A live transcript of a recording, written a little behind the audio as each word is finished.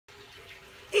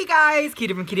Hey guys,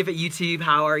 Keita from Keita Fit YouTube,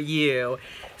 how are you?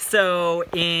 So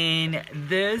in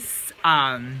this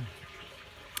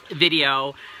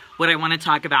video, what I want to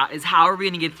talk about is how are we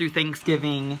going to get through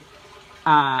Thanksgiving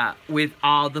with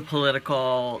all the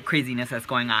political craziness that's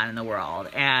going on in the world.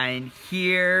 And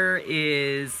here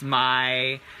is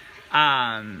my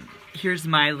here's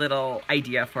my little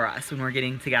idea for us when we're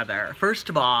getting together. First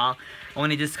of all, I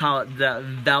want to just call it the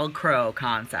Velcro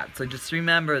concept. So just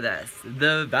remember this,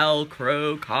 the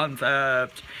Velcro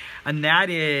concept. And that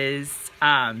is,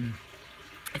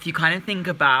 if you kind of think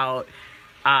about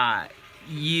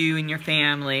you and your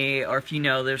family, or if you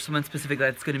know there's someone specific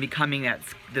that's going to be coming,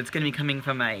 that's going to be coming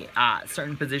from a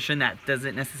certain position that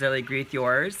doesn't necessarily agree with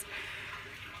yours.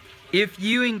 If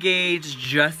you engage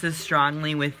just as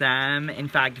strongly with them, in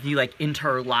fact, if you like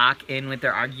interlock in with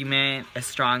their argument as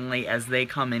strongly as they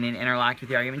come in and interact with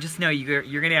your argument, just know you're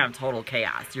going to have total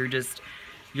chaos. You're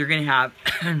going to have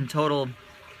total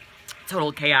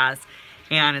chaos,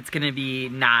 and it's going to be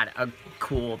not a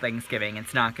cool Thanksgiving.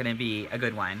 It's not going to be a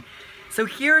good one. So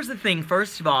here's the thing.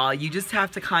 First of all, you just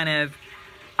have to kind of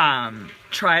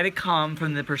try to come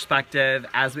from the perspective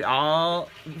as we all,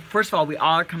 first of all, we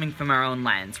all are coming from our own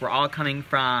lens. We're all coming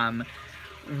from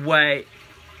what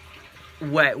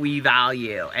we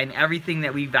value, and everything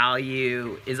that we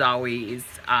value is always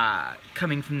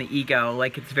coming from the ego.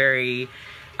 Like, it's very,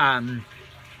 when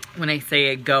I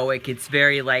say egoic, it's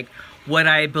very like what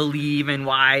I believe and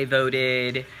why I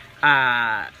voted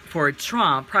for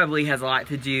Trump probably has a lot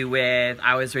to do with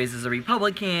I was raised as a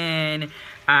Republican.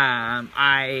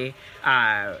 I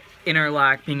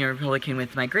interlock being a Republican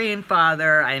with my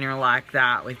grandfather. I interlock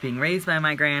that with being raised by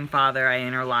my grandfather. I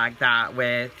interlock that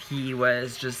with he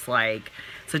was just like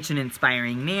such an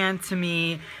inspiring man to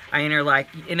me. I interlock,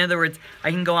 in other words,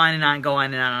 I can go on and on, go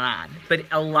on and on and on. But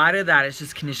a lot of that is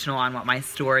just conditional on what my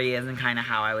story is and kind of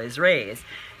how I was raised.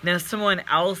 Now, someone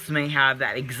else may have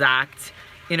that exact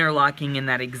interlocking in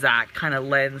that exact kind of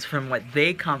lens from what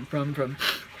they come from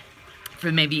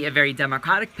maybe a very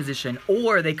Democratic position,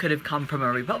 or they could have come from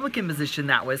a Republican position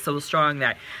that was so strong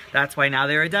that that's why now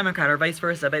they're a Democrat, or vice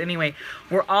versa. But anyway,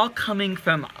 we're all coming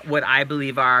from what I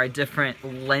believe are different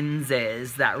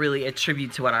lenses that really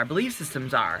attribute to what our belief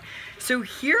systems are. So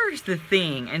here's the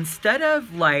thing, instead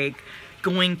of like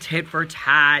going tit for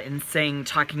tat and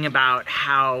talking about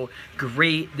how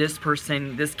great this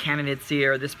person, this candidacy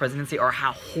or this presidency, or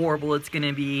how horrible it's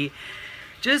gonna be,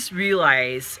 just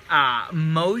realize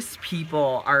most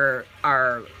people are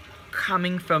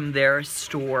coming from their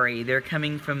story. They're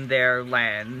coming from their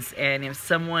lens. And if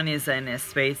someone is in a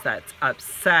space that's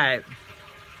upset,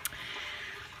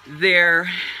 I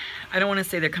don't want to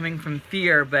say they're coming from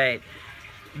fear, but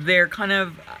they're kind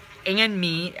of, and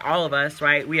me, all of us,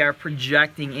 right? We are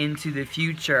projecting into the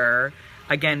future,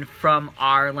 again, from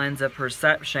our lens of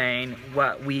perception,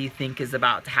 what we think is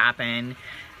about to happen.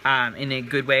 In a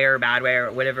good way or a bad way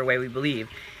or whatever way we believe.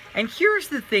 And here's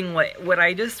the thing, what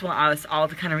I just want us all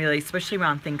to kind of realize, especially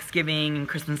around Thanksgiving and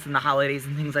Christmas and the holidays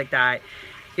and things like that,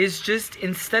 is just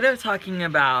instead of talking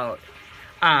about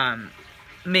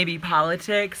maybe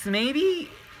politics, maybe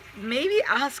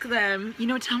ask them, you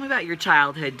know, tell me about your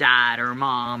childhood dad or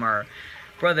mom or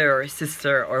brother or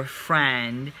sister or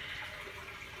friend.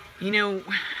 You know,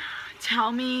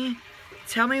 tell me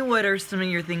what are some of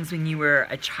your things when you were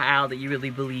a child that you really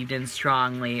believed in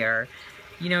strongly, or,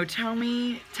 you know, tell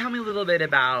me a little bit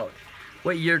about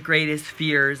what your greatest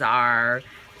fears are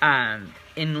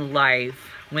in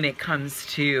life when it comes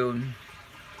to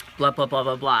blah, blah, blah,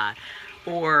 blah, blah.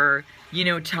 Or, you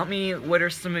know, tell me what are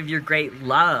some of your great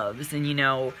loves, and, you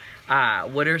know,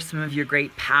 what are some of your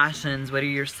great passions, what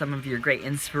are some of your great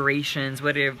inspirations,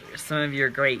 what are some of your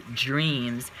great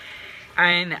dreams.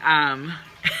 And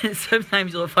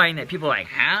sometimes you'll find that people are like,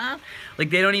 huh? Like,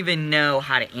 they don't even know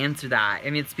how to answer that.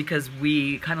 And it's because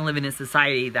we kind of live in a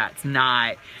society that's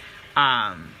not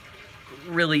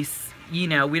really, you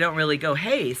know, we don't really go,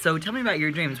 hey, so tell me about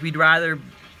your dreams. We'd rather,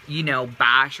 you know,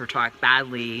 bash or talk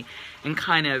badly and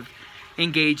kind of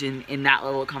engage in that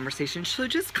little conversation. So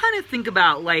just kind of think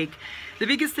about, like, the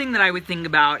biggest thing that I would think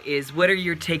about is, what are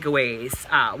your takeaways?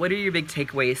 What are your big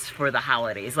takeaways for the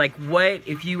holidays? Like, what,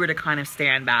 if you were to kind of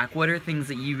stand back, what are things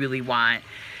that you really want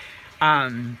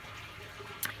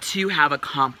to have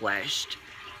accomplished?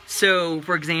 So,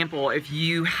 for example, if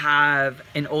you have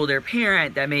an older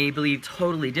parent that may believe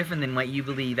totally different than what you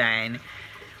believe in,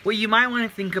 what you might want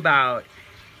to think about,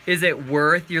 is it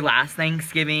worth your last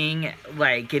Thanksgiving,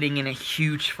 like, getting in a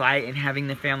huge fight and having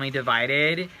the family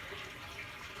divided?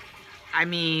 I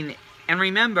mean, and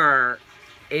remember,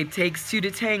 it takes two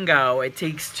to tango. It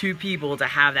takes two people to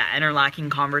have that interlocking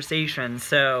conversation.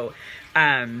 So,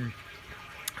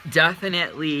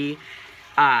 definitely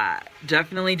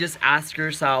just ask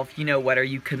yourself, you know, what are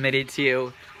you committed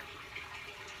to?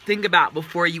 Think about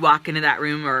before you walk into that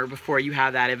room or before you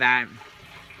have that event.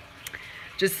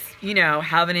 Just, you know,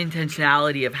 have an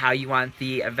intentionality of how you want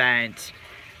the event,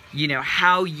 you know,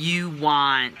 how you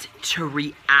want to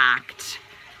react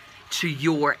to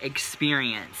your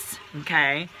experience,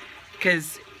 okay?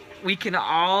 Because we can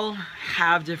all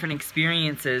have different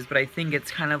experiences, but I think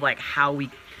it's kind of like how we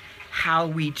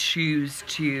choose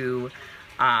to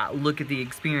look at the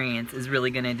experience is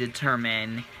really going to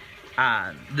determine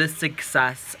the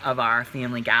success of our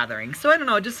family gathering. So I don't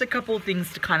know, just a couple of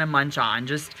things to kind of munch on.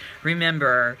 Just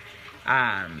remember,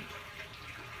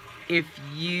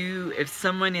 if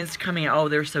someone is coming, oh,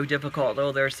 they're so difficult,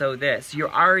 oh, they're so this,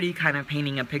 you're already kind of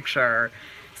painting a picture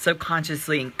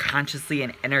subconsciously and consciously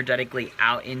and energetically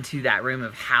out into that room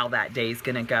of how that day is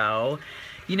gonna go.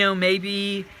 You know,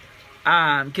 maybe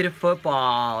get a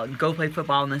football, go play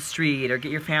football in the street, or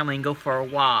get your family and go for a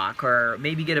walk, or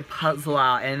maybe get a puzzle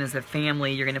out and as a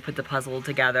family you're gonna put the puzzle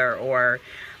together, or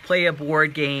play a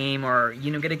board game, or,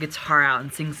 you know, get a guitar out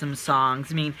and sing some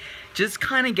songs. I mean, just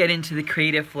kind of get into the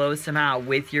creative flow somehow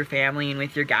with your family and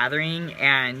with your gathering,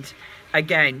 and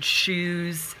again,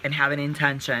 choose and have an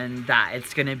intention that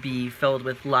it's gonna be filled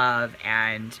with love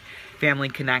and family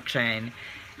connection.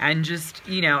 And just,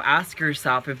 you know, ask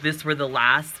yourself, if this were the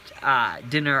last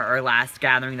dinner or last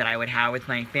gathering that I would have with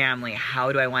my family,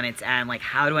 how do I want it to end? Like,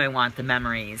 how do I want the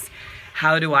memories?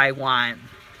 How do I want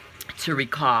to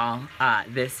recall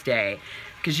this day?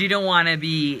 Because you don't want to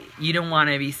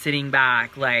be sitting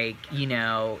back, like, you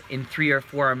know, in 3 or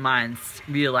 4 months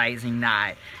realizing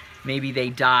that maybe they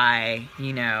die,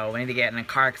 you know, maybe they get in a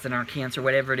car accident or cancer,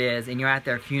 whatever it is, and you're at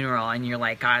their funeral and you're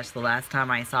like, gosh, the last time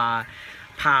I saw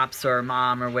Pops or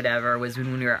Mom or whatever was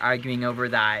when we were arguing over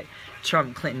that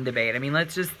Trump-Clinton debate. I mean,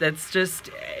 it's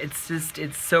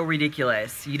so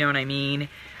ridiculous, you know what I mean?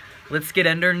 Let's get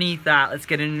underneath that, let's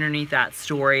get underneath that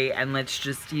story, and let's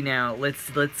just, you know,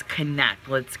 let's connect,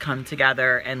 let's come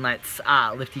together, and let's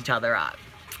lift each other up.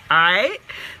 Alright?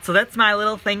 So that's my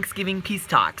little Thanksgiving peace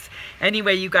talks.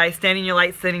 Anyway, you guys, stand in your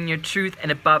light, stand in your truth,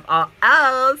 and above all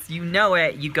else, you know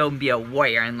it, you go and be a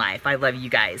warrior in life. I love you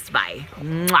guys. Bye.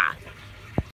 Mwah.